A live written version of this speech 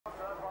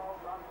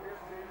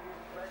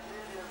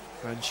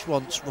And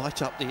Schwantz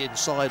right up the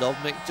inside of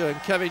Mick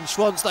Doohan. Kevin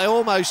Schwantz, they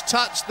almost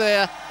touched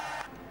there.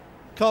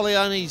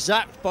 Colleoni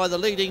zapped by the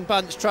leading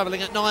bunch,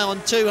 travelling at nigh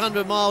on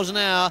 200 miles an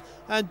hour.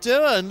 And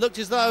Doohan looked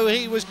as though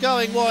he was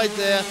going wide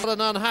there. What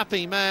an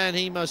unhappy man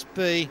he must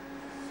be.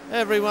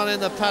 Everyone in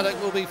the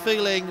paddock will be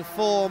feeling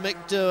for Mick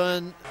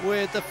Doohan,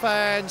 with the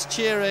fans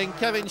cheering.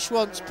 Kevin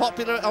Schwantz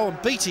popular. Oh,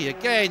 and Beattie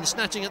again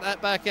snatching at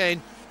that back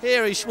end.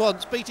 Here is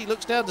Schwantz. Beattie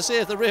looks down to see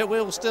if the rear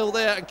wheel's still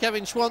there, and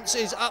Kevin Schwantz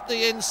is up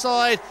the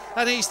inside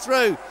and he's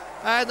through.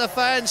 And the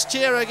fans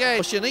cheer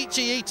again.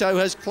 Shinichi Ito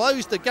has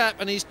closed the gap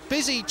and he's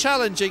busy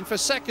challenging for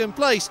second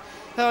place.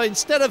 Now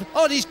instead of,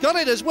 oh, and he's got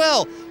it as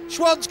well.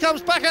 Schwantz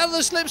comes back out of the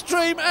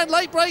slipstream and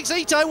late breaks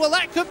Ito. Well,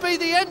 that could be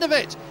the end of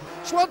it.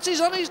 Schwantz is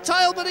on his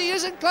tail, but he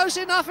isn't close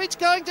enough. It's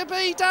going to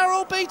be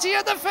Daryl Beattie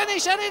at the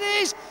finish, and it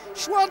is.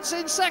 Schwantz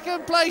in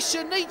second place,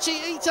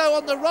 Shinichi Ito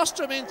on the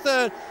rostrum in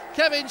third.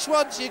 Kevin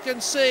Schwantz, you can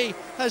see,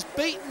 has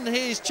beaten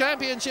his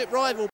championship rival.